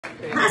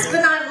Last but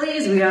not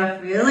least, we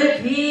have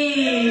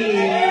Philippines.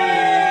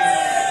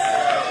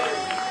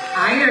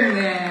 Iron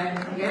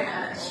Man.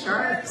 Yeah,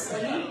 sharp.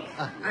 See?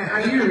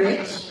 Are you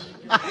rich?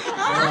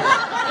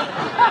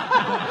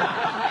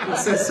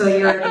 So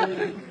you're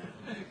the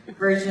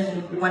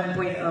version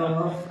 1.0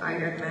 of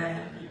Iron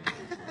Man.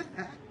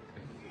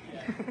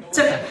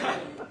 So,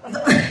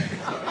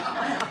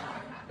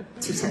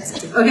 too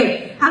sensitive.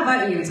 Okay, how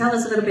about you? Tell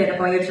us a little bit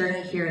about your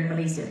journey here in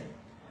Malaysia.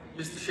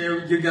 Just to share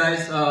with you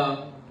guys,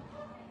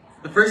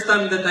 the first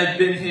time that I've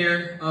been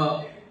here,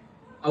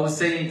 I was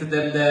saying to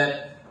them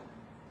that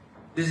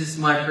this is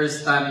my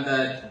first time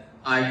that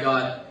I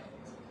got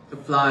to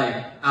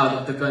fly out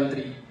of the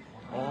country.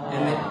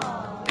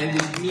 And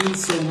it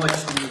means so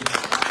much to me.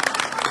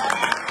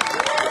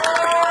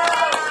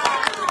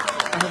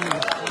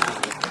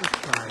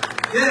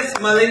 Yes,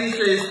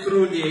 Malaysia is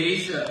truly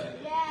Asia.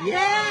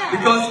 Yeah!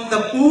 Because of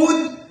the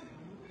food,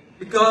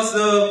 because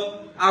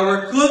of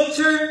our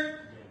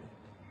culture,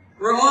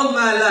 we're all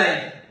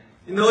Malay.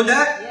 You know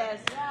that? Yes.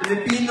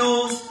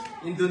 Filipinos,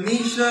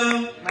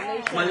 Indonesia,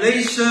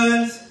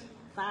 Malaysians. Malaysians,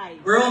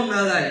 we're all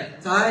Malay.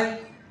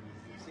 Thai,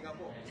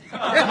 Singapore.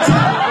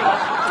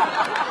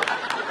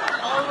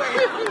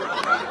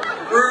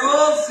 We're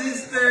all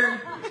sister.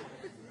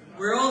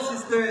 We're all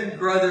sister and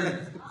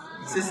brother,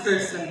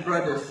 sisters and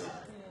brothers.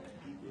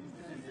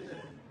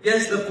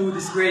 Yes, the food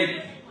is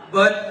great,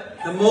 but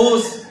the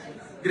most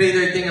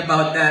greater thing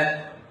about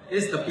that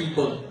is the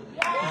people.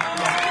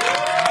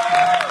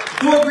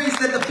 Who agrees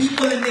that the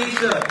people in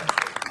Asia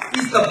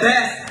is the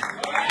best?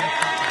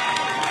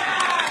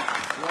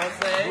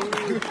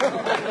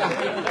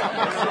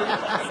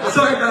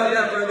 Sorry about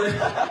that, brother.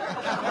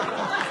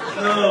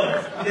 No,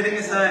 kidding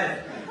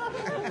aside.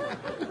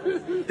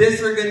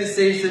 This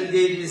organization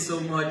gave me so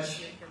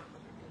much.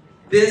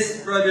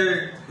 This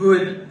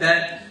brotherhood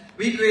that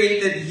we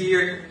created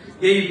here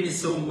gave me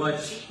so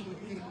much.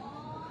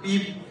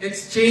 We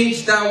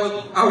exchanged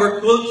our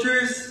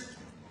cultures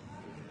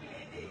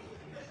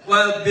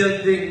while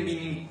building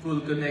meaningful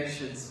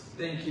connections.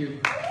 Thank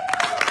you.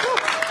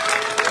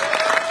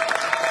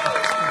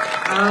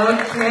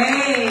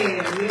 Okay,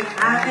 we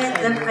have it,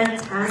 the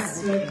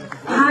fantastic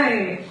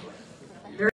art.